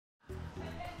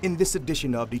In this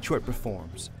edition of Detroit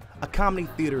Performs, a comedy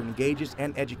theater engages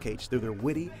and educates through their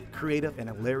witty, creative, and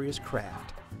hilarious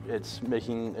craft. It's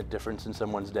making a difference in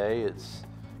someone's day. It's,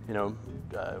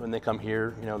 when they come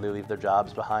here, they leave their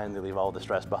jobs behind, they leave all the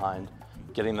stress behind.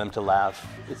 Getting them to laugh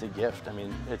is a gift. I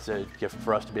mean, it's a gift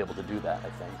for us to be able to do that,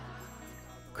 I think.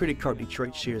 CriticCar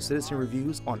Detroit shares citizen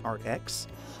reviews on Art X.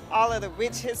 All of the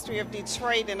rich history of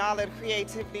Detroit and all of the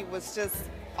creativity was just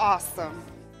awesome.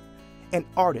 An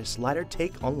artist's lighter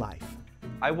take on life.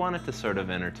 I want it to sort of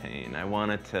entertain. I want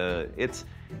it to, it's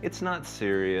not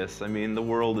serious. I mean, the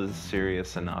world is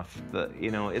serious enough that,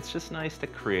 it's just nice to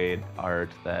create art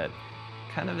that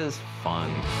kind of is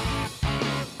fun.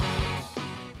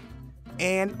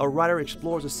 And a writer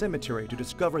explores a cemetery to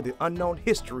discover the unknown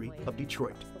history of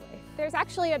Detroit. There's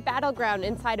actually a battleground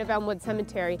inside of Elmwood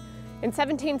Cemetery. In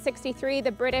 1763,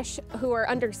 the British, who were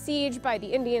under siege by the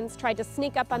Indians, tried to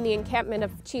sneak up on the encampment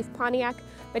of Chief Pontiac,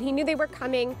 but he knew they were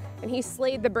coming, and he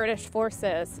slayed the British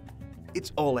forces.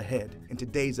 It's all ahead in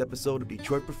today's episode of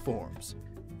Detroit Performs.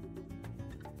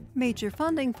 Major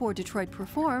funding for Detroit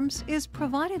Performs is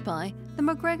provided by the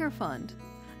McGregor Fund.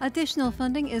 Additional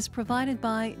funding is provided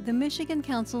by the Michigan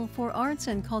Council for Arts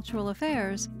and Cultural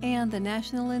Affairs and the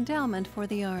National Endowment for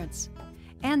the Arts,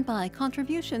 and by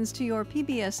contributions to your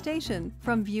PBS station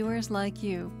from viewers like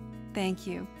you. Thank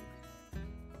you.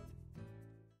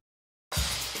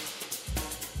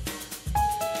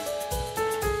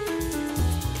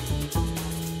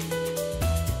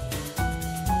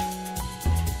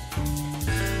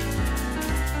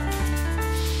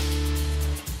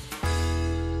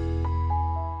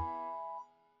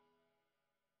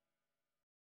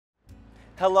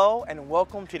 Hello and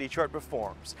welcome to Detroit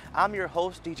Performs. I'm your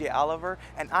host, DJ Oliver,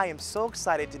 and I am so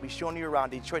excited to be showing you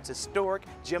around Detroit's historic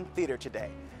gym theater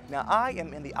today. Now, I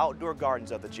am in the outdoor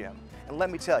gardens of the gym, and let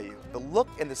me tell you, the look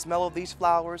and the smell of these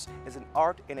flowers is an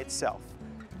art in itself.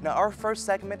 Now, our first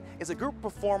segment is a group of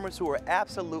performers who are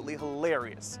absolutely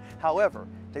hilarious. However,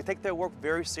 they take their work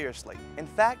very seriously. In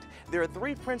fact, there are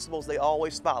three principles they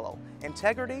always follow: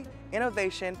 integrity,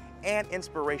 innovation, and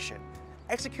inspiration.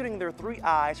 Executing their three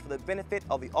I's for the benefit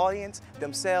of the audience,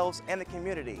 themselves, and the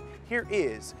community. Here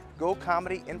is Go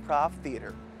Comedy Improv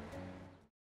Theater.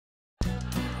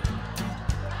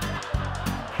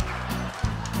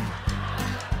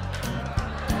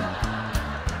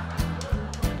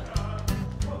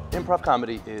 Improv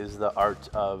comedy is the art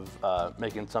of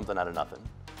making something out of nothing.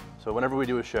 So whenever we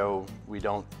do a show, we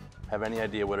don't have any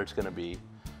idea what it's going to be.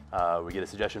 We get a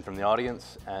suggestion from the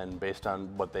audience, and based on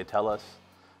what they tell us,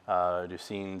 do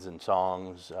scenes and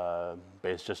songs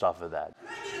based just off of that.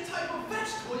 I need a type of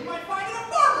vegetable you might find in a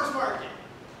farmer's market.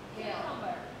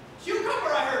 Cucumber.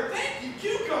 Cucumber, I heard. Thank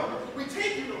you, cucumber. We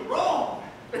take you to Rome.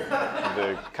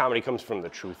 The comedy comes from the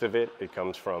truth of it. It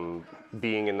comes from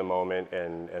being in the moment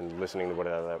and listening to what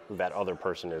that other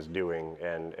person is doing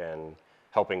and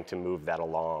helping to move that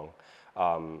along.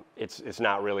 It's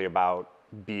not really about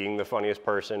being the funniest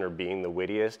person or being the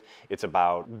wittiest. It's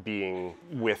about being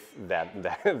with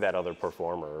that other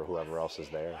performer or whoever else is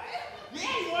there. Yeah,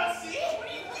 you want to see it? What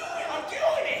are you doing? I'm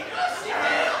doing it.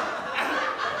 I'm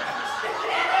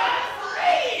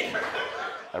afraid.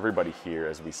 Everybody here,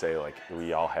 as we say,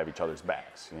 we all have each other's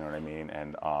backs, you know what I mean?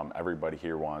 And everybody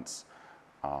here wants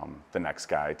the next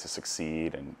guy to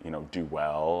succeed and, do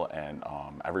well. And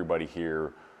everybody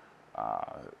here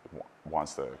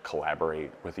wants to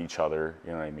collaborate with each other,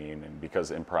 you know what I mean? And because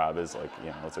improv is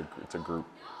it's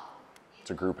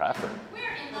a group effort. We're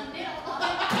in the middle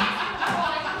of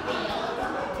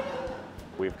it.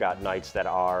 We've got nights that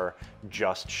are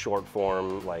just short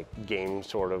form, game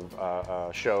sort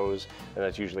of shows, and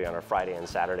that's usually on our Friday and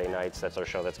Saturday nights. That's our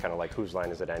show that's kind of like Whose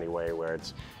Line Is It Anyway, where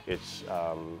it's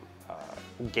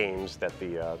games that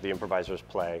the improvisers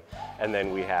play. And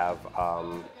then we have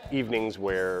evenings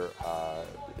where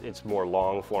it's more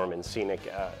long form and scenic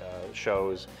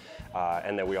shows.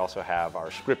 And then we also have our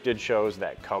scripted shows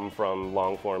that come from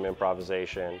long form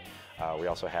improvisation. We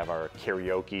also have our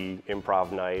karaoke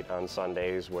improv night on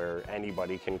Sundays where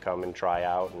anybody can come and try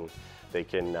out, and they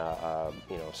can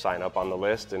sign up on the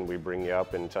list, and we bring you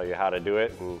up and tell you how to do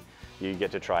it, and you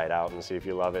get to try it out and see if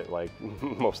you love it, like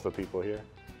most of the people here.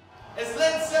 As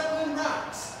Led Zeppelin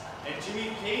rocks and Jimmy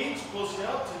Page pulls you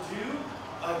up to do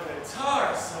a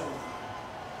guitar solo.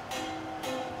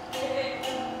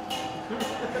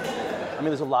 I mean,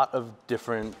 there's a lot of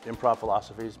different improv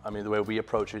philosophies. I mean, the way we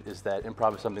approach it is that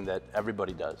improv is something that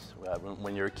everybody does.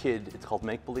 When you're a kid, it's called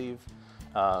make-believe,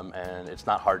 and it's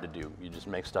not hard to do. You just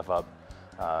make stuff up.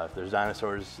 If there's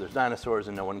dinosaurs,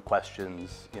 and no one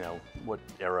questions, what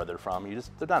era they're from.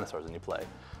 They're dinosaurs and you play.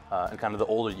 And kind of the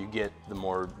older you get, the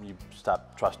more you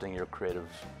stop trusting your creative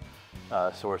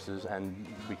sources, and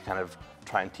we kind of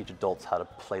try and teach adults how to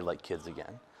play like kids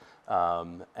again.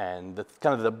 And that's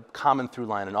kind of the common through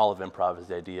line in all of improv is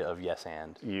the idea of yes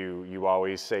and. You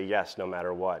always say yes no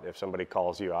matter what. If somebody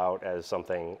calls you out as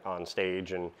something on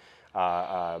stage and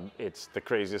it's the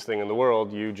craziest thing in the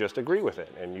world, you just agree with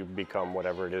it and you become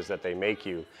whatever it is that they make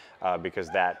you, because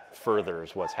that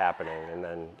furthers what's happening. And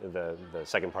then the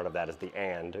second part of that is the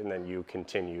and then you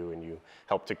continue and you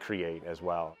help to create as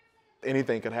well.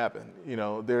 Anything could happen. You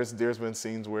know, there's been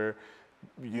scenes where,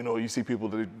 you know, you see people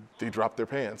they drop their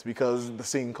pants because the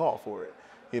scene called for it.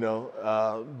 You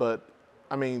know, but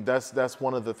I mean that's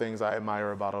one of the things I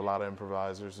admire about a lot of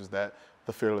improvisers is that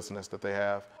the fearlessness that they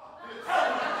have.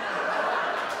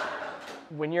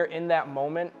 When you're in that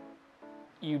moment,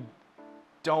 you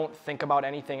don't think about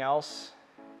anything else.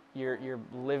 You're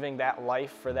living that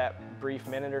life for that brief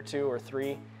minute or two or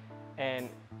three, and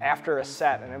after a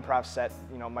set, an improv set,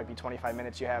 you know, might be 25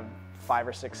 minutes, you have 5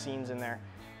 or 6 scenes in there.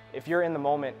 If you're in the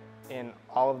moment in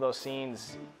all of those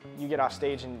scenes, you get off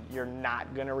stage and you're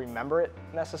not gonna remember it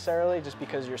necessarily just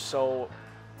because you're so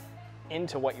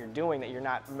into what you're doing that you're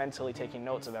not mentally taking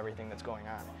notes of everything that's going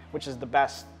on, which is the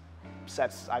best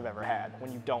sets I've ever had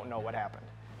when you don't know what happened.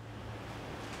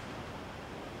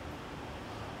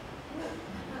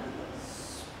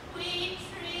 Sweet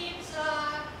dreams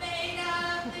are made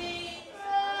of these.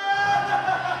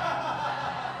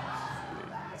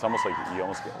 It's almost like you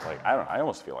almost get like, I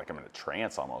almost feel like I'm in a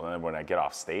trance almost. And then when I get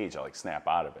off stage, I like snap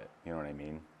out of it. You know what I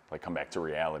mean? Like come back to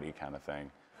reality kind of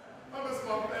thing. I miss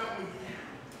my family.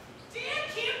 Dan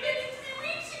came in 3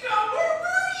 weeks ago. Where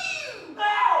were you?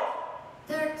 Ow!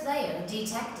 Third player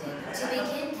detected. To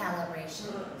begin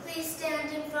calibration, please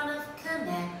stand in front of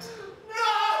Connect.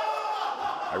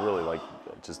 I really like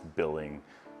just building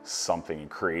something and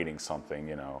creating something,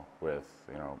 you know, with,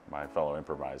 you know, my fellow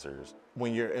improvisers.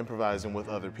 When you're improvising with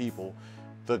other people,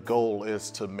 the goal is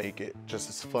to make it just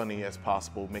as funny as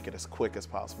possible, make it as quick as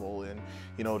possible, and,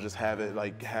 you know, just have it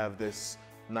like have this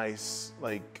nice,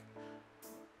 like,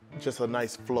 just a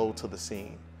nice flow to the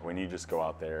scene. When you just go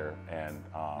out there and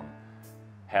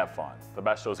have fun. The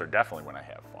best shows are definitely when I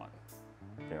have fun.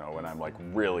 You know, when I'm like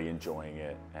really enjoying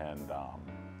it and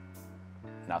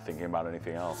not thinking about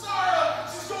anything else. Sarah,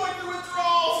 she's going through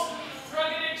withdrawals.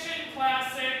 Drug addiction,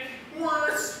 classic.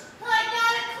 Worse. I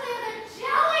gotta clear the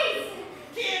jellies.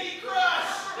 Candy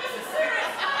Crush. This is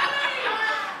serious.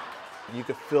 You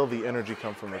could feel the energy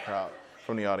come from the crowd,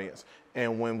 from the audience.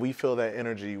 And when we feel that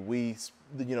energy, we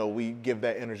give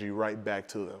that energy right back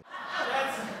to them.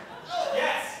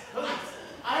 Yes.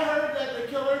 I heard that the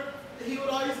killer, he would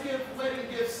always give wedding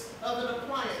gifts of an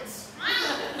appliance.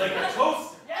 Like a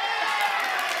toaster.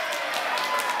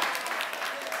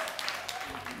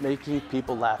 Making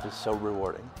people laugh is so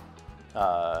rewarding.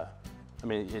 I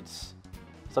mean,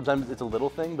 sometimes it's a little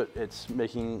thing, but it's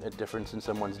making a difference in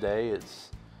someone's day.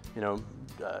 It's, you know,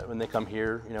 when they come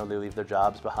here, you know, they leave their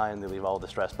jobs behind, they leave all the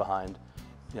stress behind.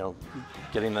 You know,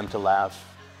 getting them to laugh,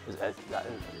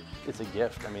 it's a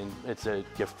gift. I mean, it's a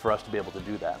gift for us to be able to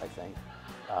do that, I think,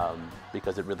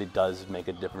 because it really does make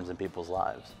a difference in people's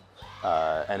lives.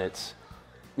 And it's,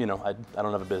 you know, I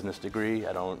don't have a business degree.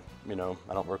 I don't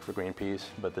work for Greenpeace,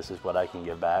 but this is what I can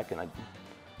give back, and I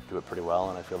do it pretty well,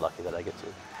 and I feel lucky that I get to.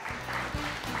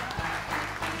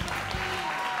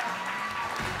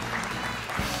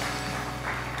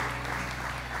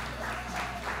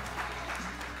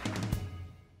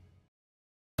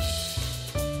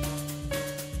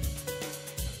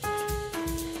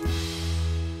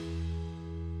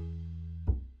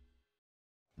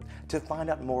 To find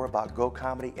out more about Go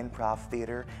Comedy Improv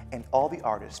Theater and all the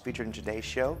artists featured in today's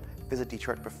show, visit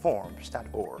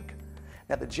DetroitPerforms.org.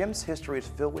 Now, the gym's history is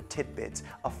filled with tidbits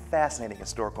of fascinating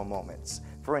historical moments.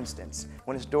 For instance,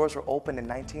 when its doors were opened in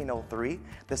 1903,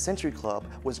 the Century Club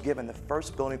was given the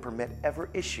first building permit ever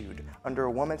issued under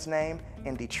a woman's name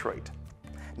in Detroit.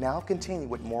 Now I'll continue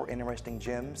with more interesting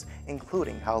gems,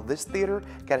 including how this theater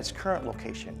got its current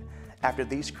location, after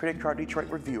these CriticCar Detroit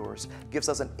reviewers gives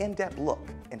us an in-depth look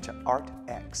into Art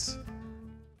X.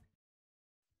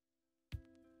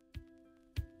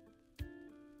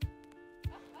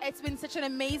 It's been such an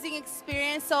amazing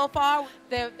experience so far.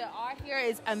 The art here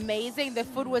is amazing. The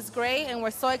food was great, and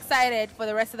we're so excited for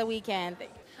the rest of the weekend.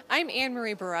 I'm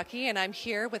Anne-Marie Baracki, and I'm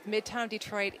here with Midtown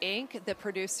Detroit, Inc., the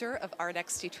producer of Art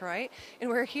X Detroit. And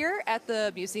we're here at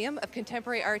the Museum of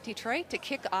Contemporary Art Detroit to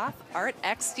kick off Art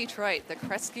X Detroit, the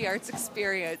Kresge Arts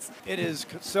Experience. It is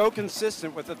so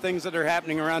consistent with the things that are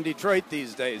happening around Detroit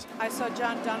these days. I saw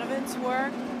John Donovan's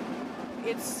work.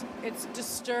 It's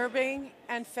disturbing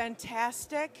and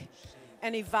fantastic.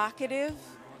 and evocative.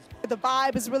 The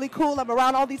vibe is really cool. I'm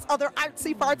around all these other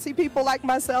artsy-fartsy people like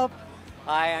myself.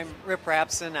 Hi, I'm Rip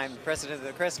Rapson. I'm president of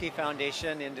the Kresge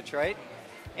Foundation in Detroit.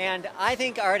 And I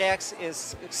think ArtX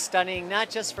is stunning, not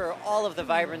just for all of the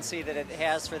vibrancy that it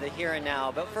has for the here and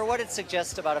now, but for what it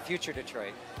suggests about a future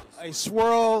Detroit. A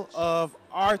swirl of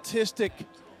artistic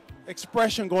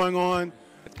expression going on.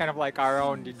 It's kind of like our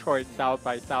own Detroit South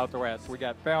by Southwest. We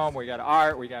got film, we got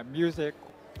art, we got music.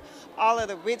 All of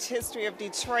the rich history of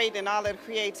Detroit and all of the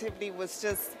creativity was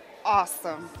just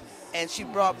awesome. And she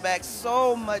brought back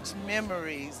so much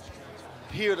memories.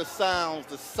 Hear the sounds,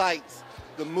 the sights,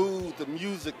 the mood, the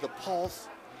music, the pulse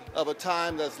of a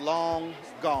time that's long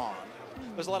gone.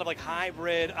 There's a lot of like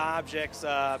hybrid objects,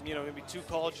 maybe two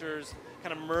cultures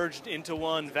kind of merged into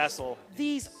one vessel.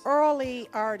 These early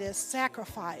artists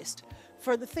sacrificed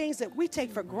for the things that we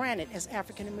take for granted as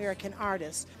African American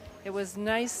artists. It was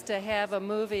nice to have a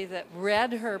movie that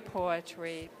read her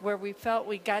poetry, where we felt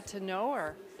we got to know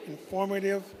her.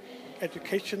 Informative,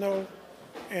 educational,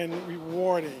 and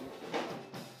rewarding.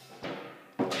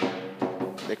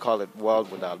 They call it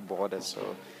World Without Borders,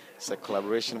 so it's a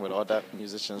collaboration with other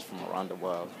musicians from around the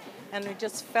world. And it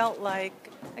just felt like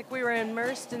we were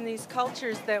immersed in these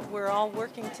cultures that were all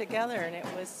working together, and it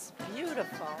was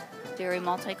beautiful. Very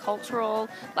multicultural,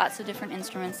 lots of different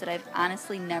instruments that I've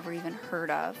honestly never even heard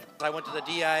of. I went to the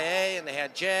DIA and they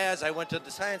had jazz. I went to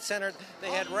the Science Center, they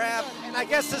had rap. And I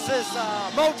guess this is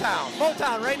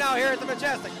Motown right now here at the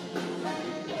Majestic.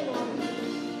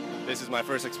 This is my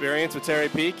first experience with Terry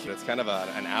Peak. It's kind of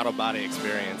an out-of-body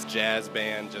experience. Jazz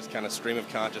band, just kind of stream of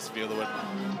conscious, feel the wind.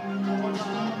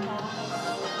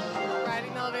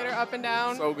 Riding the elevator up and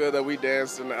down. So good that we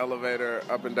danced in the elevator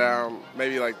up and down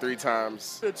maybe like 3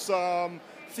 times. It's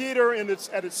theater at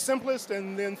its simplest,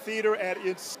 and then theater at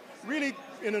its really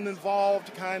in an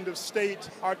involved kind of state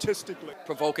artistically.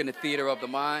 Provoking the theater of the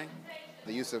mind.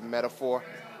 The use of metaphor,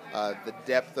 the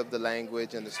depth of the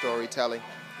language and the storytelling.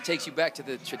 It takes you back to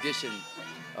the tradition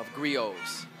of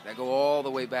griots that go all the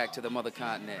way back to the mother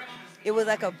continent. It was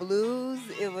like a blues,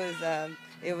 it was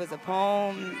a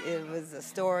poem, it was a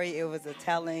story, it was a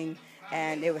telling,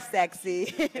 and it was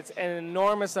sexy. It's an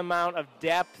enormous amount of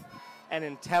depth and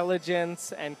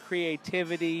intelligence and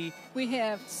creativity. We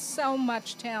have so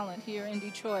much talent here in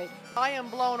Detroit. I am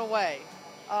blown away.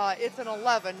 It's an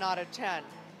 11, not a 10.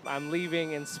 I'm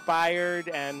leaving inspired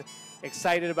and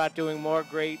excited about doing more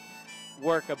great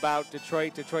work about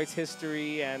Detroit, Detroit's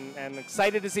history, and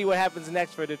excited to see what happens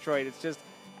next for Detroit. It's just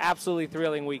absolutely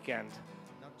thrilling weekend.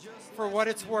 For what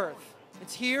it's worth,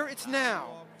 it's here, it's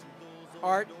now.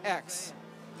 ArtX.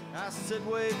 I sit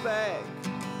way back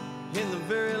in the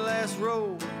very last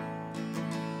row.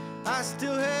 I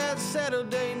still had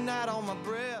Saturday night on my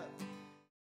breath.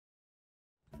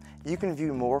 You can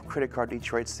view more CriticCar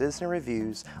Detroit citizen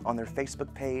reviews on their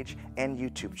Facebook page and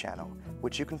YouTube channel,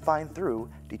 which you can find through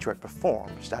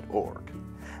DetroitPerforms.org.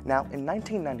 Now, in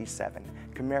 1997,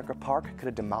 Comerica Park could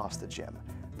have demolished the gym,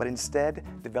 but instead,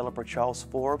 developer Charles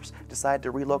Forbes decided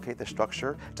to relocate the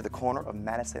structure to the corner of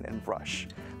Madison and Brush.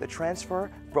 The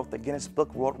transfer broke the Guinness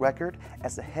Book World Record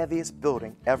as the heaviest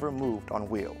building ever moved on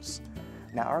wheels.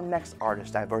 Now, our next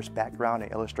artist's diverse background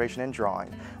in illustration and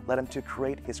drawing led him to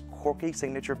create his quirky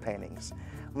signature paintings.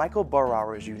 Michael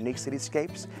Birawer's unique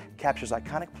cityscapes captures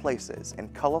iconic places in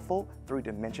colorful,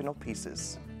 three-dimensional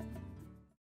pieces.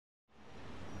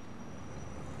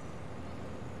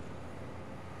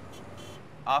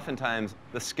 Oftentimes,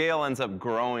 the scale ends up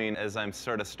growing as I'm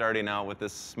sort of starting out with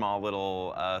this small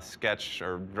little sketch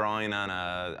or drawing on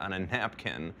a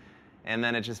napkin. And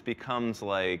then it just becomes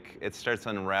like, it starts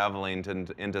unraveling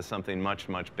into something much,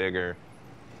 much bigger.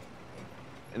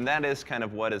 And that is kind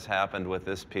of what has happened with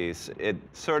this piece. It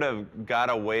sort of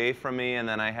got away from me, and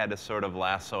then I had to sort of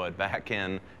lasso it back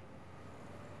in.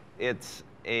 It's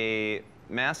a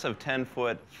massive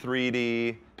 10-foot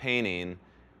 3D painting,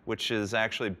 which is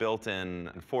actually built in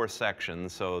 4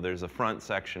 sections. So there's a front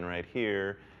section right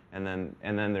here, and then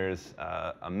there's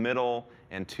a middle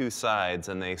and 2 sides,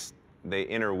 and they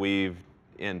interweave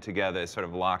in together, they sort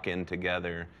of lock in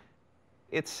together.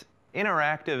 It's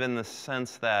interactive in the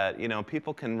sense that, you know,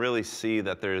 people can really see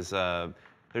that there's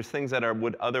things that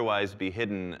would otherwise be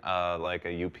hidden, like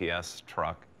a UPS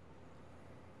truck.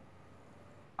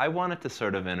 I want it to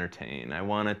sort of entertain. I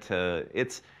want it to,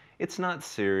 it's not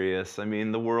serious. I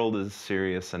mean, the world is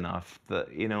serious enough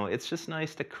that, you know, it's just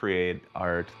nice to create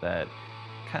art that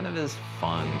kind of is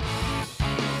fun.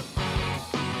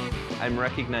 I'm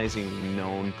recognizing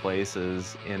known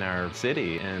places in our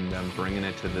city, and I'm bringing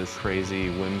it to this crazy,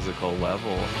 whimsical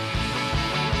level.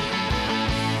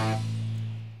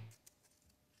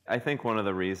 I think one of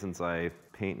the reasons I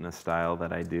paint in a style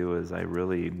that I do is I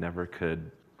really never could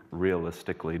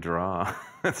realistically draw.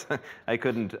 I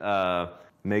couldn't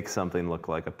make something look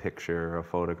like a picture or a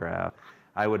photograph.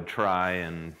 I would try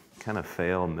and kind of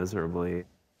fail miserably.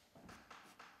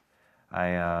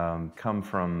 I come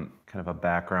from kind of a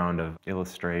background of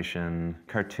illustration,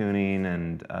 cartooning,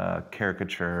 and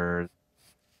caricature.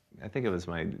 I think it was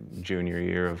my junior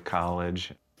year of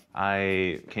college.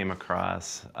 I came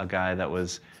across a guy that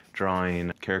was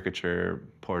drawing caricature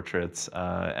portraits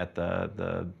at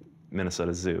the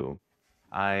Minnesota Zoo.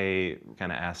 I kind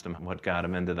of asked him what got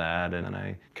him into that, and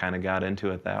I kind of got into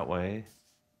it that way.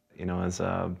 You know, as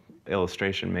a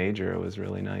illustration major, it was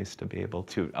really nice to be able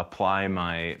to apply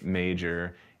my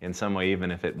major in some way,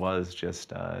 even if it was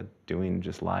just doing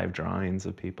just live drawings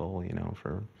of people, you know,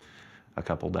 for a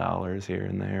couple dollars here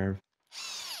and there.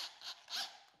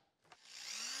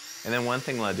 And then one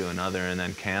thing led to another, and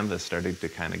then canvas started to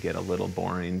kind of get a little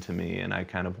boring to me, and I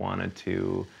kind of wanted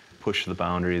to push the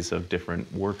boundaries of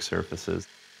different work surfaces.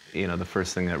 You know, the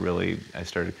first thing that really I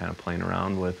started kind of playing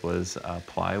around with was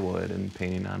plywood and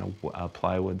painting on a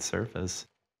plywood surface.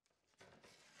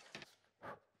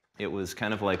 It was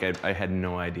kind of like I had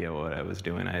no idea what I was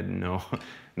doing. I had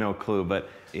no clue, but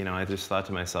you know, I just thought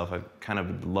to myself, I kind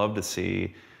of love to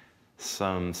see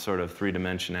some sort of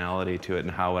three-dimensionality to it,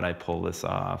 and how would I pull this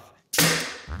off?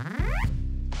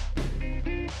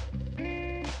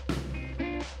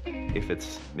 If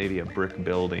it's maybe a brick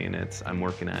building, I'm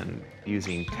working on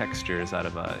using textures out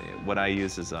of what I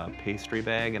use is a pastry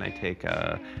bag, and I take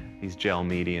these gel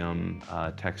medium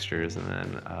textures and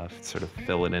then sort of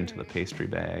fill it into the pastry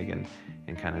bag and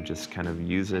kind of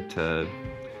use it to,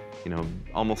 you know,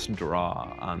 almost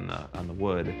draw on the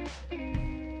wood.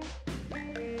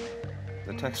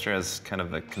 The texture has kind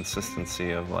of the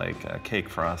consistency of like a cake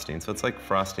frosting, so it's like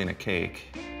frosting a cake.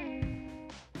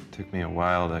 It took me a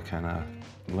while to kind of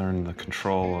learn the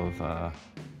control of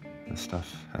this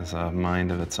stuff has a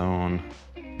mind of its own.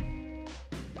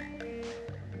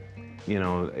 You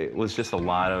know, it was just a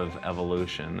lot of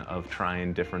evolution of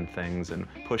trying different things and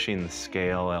pushing the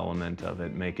scale element of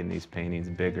it, making these paintings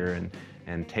bigger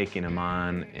and taking them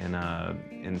on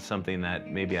in something that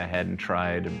maybe I hadn't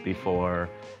tried before,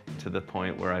 to the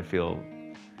point where I feel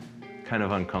kind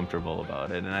of uncomfortable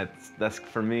about it. And that's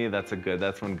for me, that's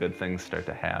when good things start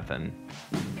to happen.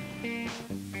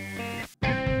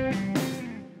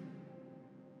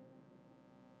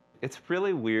 It's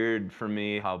really weird for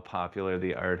me how popular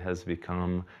the art has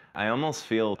become. I almost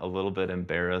feel a little bit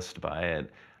embarrassed by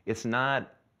it. It's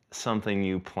not something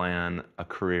you plan a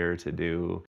career to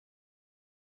do.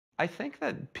 I think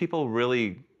that people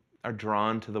really are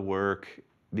drawn to the work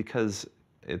because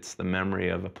it's the memory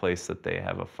of a place that they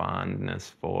have a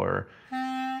fondness for.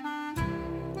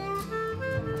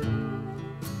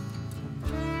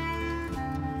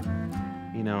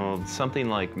 You know, something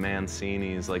like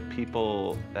Mancini's, like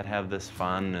people that have this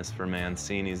fondness for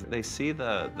Mancini's, they see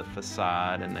the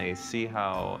facade and they see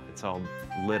how it's all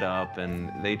lit up,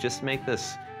 and they just make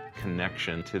this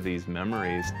connection to these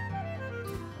memories.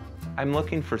 I'm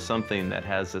looking for something that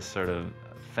has this sort of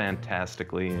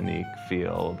fantastically unique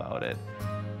feel about it.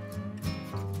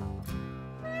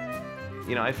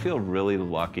 You know, I feel really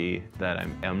lucky that I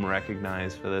am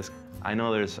recognized for this. I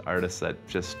know there's artists that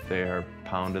just, they're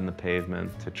pounding the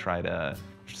pavement to try to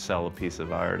sell a piece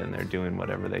of art, and they're doing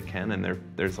whatever they can, and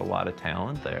there's a lot of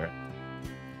talent there.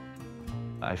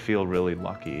 I feel really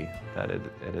lucky that it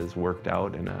has worked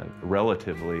out in a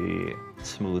relatively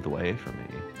smooth way for me.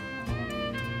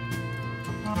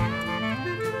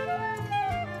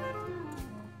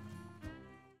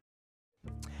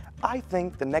 I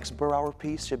think the next Birawer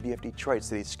piece should be of Detroit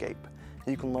cityscape.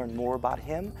 You can learn more about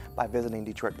him by visiting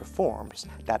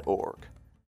DetroitPerforms.org.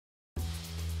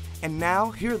 And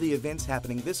now, here are the events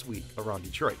happening this week around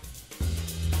Detroit.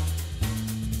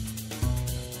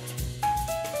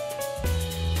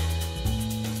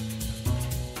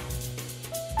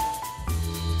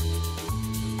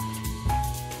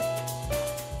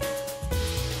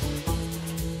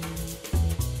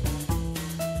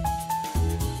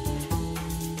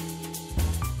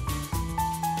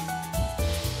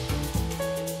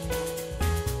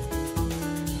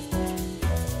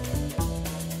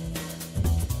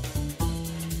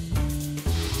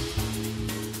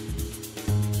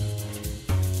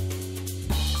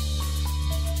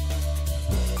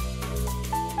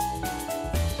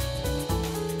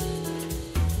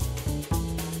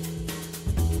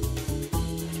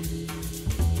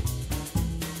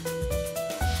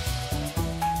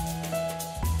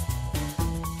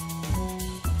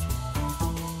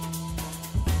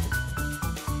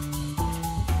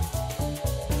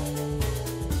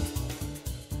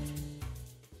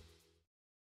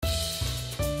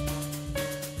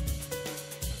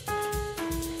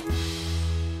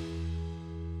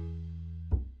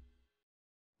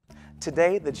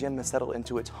 Today, the gym has settled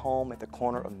into its home at the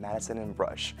corner of Madison and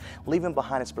Brush, leaving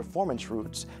behind its performance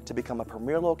roots to become a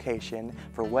premier location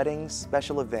for weddings,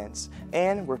 special events,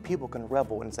 and where people can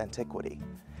revel in its antiquity.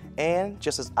 And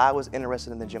just as I was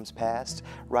interested in the gym's past,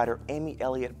 writer Amy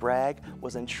Elliott Bragg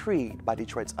was intrigued by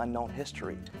Detroit's unknown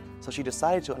history, so she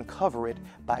decided to uncover it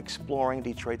by exploring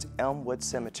Detroit's Elmwood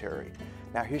Cemetery.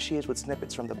 Now here she is with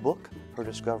snippets from the book her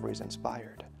discoveries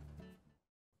inspired.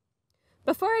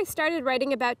 Before I started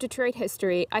writing about Detroit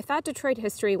history, I thought Detroit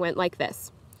history went like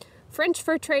this. French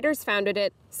fur traders founded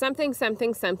it, something,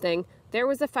 something, something. There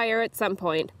was a fire at some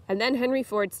point, and then Henry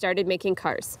Ford started making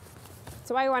cars.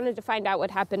 So I wanted to find out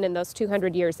what happened in those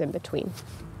 200 years in between.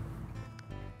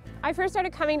 I first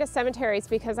started coming to cemeteries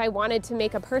because I wanted to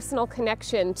make a personal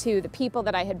connection to the people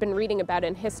that I had been reading about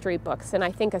in history books, and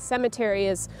I think a cemetery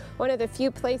is one of the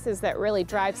few places that really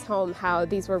drives home how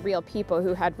these were real people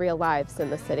who had real lives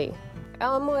in the city.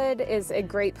 Elmwood is a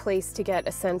great place to get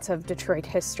a sense of Detroit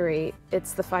history.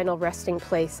 It's the final resting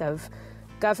place of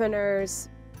governors,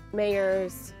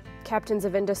 mayors, captains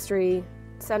of industry,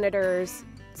 senators,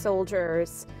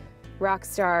 soldiers, rock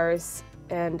stars,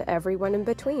 and everyone in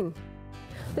between.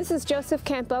 This is Joseph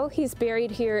Campo. He's buried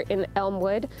here in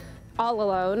Elmwood, all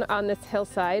alone on this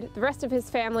hillside. The rest of his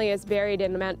family is buried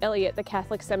in Mount Elliott, the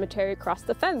Catholic cemetery across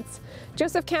the fence.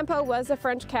 Joseph Campo was a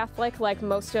French Catholic, like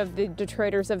most of the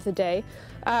Detroiters of the day,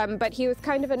 but he was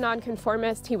kind of a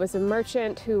nonconformist. He was a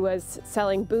merchant who was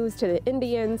selling booze to the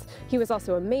Indians. He was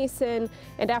also a Mason,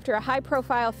 and after a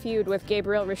high-profile feud with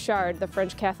Gabriel Richard, the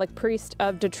French Catholic priest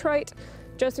of Detroit,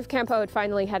 Joseph Campo had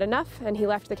finally had enough, and he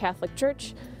left the Catholic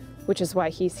Church, which is why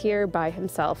he's here by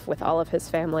himself with all of his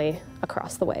family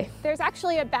across the way. There's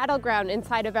actually a battleground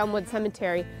inside of Elmwood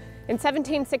Cemetery. In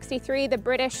 1763, the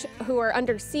British, who were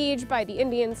under siege by the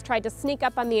Indians, tried to sneak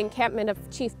up on the encampment of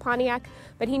Chief Pontiac,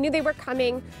 but he knew they were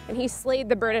coming, and he slayed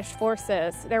the British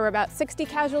forces. There were about 60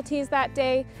 casualties that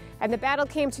day, and the battle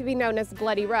came to be known as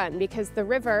Bloody Run, because the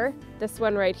river, this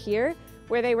one right here,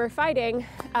 where they were fighting,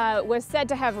 was said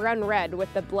to have run red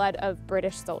with the blood of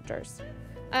British soldiers.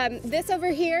 This over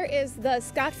here is the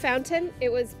Scott Fountain.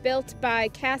 It was built by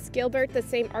Cass Gilbert, the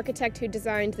same architect who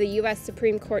designed the U.S.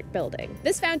 Supreme Court building.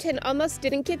 This fountain almost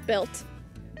didn't get built.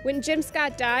 When Jim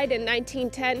Scott died in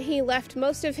 1910, he left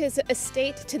most of his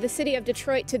estate to the city of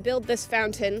Detroit to build this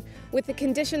fountain, with the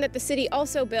condition that the city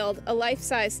also build a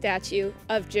life-size statue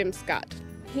of Jim Scott.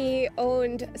 He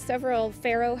owned several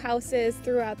pharaoh houses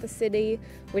throughout the city,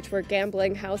 which were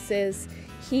gambling houses.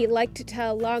 He liked to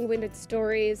tell long-winded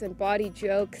stories and bawdy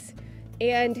jokes,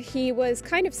 and he was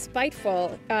kind of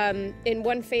spiteful. In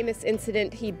one famous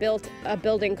incident, he built a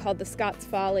building called the Scots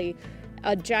Folly,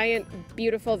 a giant,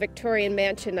 beautiful Victorian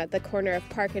mansion at the corner of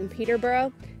Park and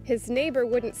Peterborough. His neighbor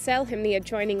wouldn't sell him the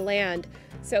adjoining land,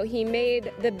 so he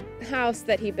made the house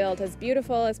that he built as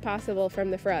beautiful as possible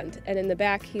from the front, and in the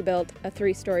back he built a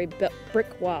 3-story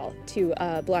brick wall to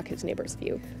block his neighbor's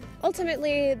view.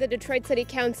 Ultimately, the Detroit City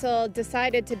Council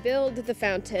decided to build the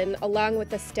fountain along with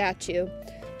the statue.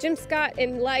 Jim Scott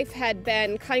in life had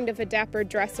been kind of a dapper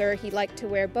dresser. He liked to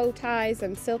wear bow ties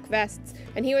and silk vests,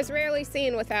 and he was rarely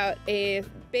seen without a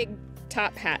big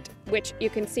top hat, which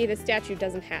you can see the statue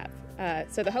doesn't have.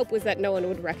 So the hope was that no one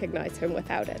would recognize him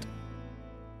without it.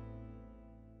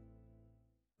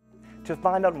 To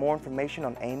find out more information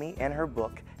on Amy and her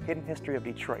book, Hidden History of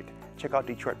Detroit, check out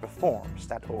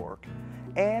DetroitPerforms.org.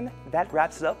 And that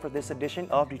wraps it up for this edition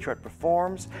of Detroit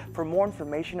Performs. For more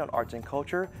information on arts and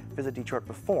culture, visit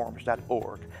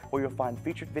DetroitPerforms.org, where you'll find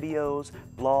featured videos,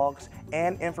 blogs,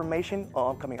 and information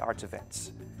on upcoming arts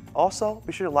events. Also,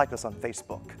 be sure to like us on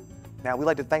Facebook. Now, we'd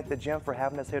like to thank the gym for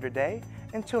having us here today.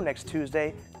 Until next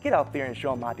Tuesday, get out there and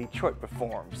show them how Detroit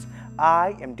performs.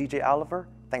 I am DJ Oliver.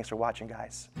 Thanks for watching,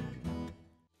 guys.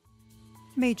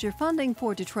 Major funding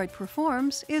for Detroit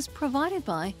Performs is provided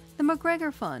by the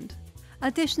McGregor Fund.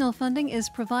 Additional funding is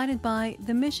provided by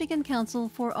the Michigan Council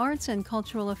for Arts and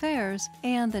Cultural Affairs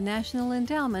and the National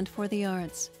Endowment for the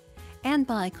Arts, and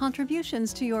by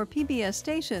contributions to your PBS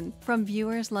station from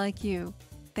viewers like you.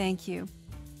 Thank you.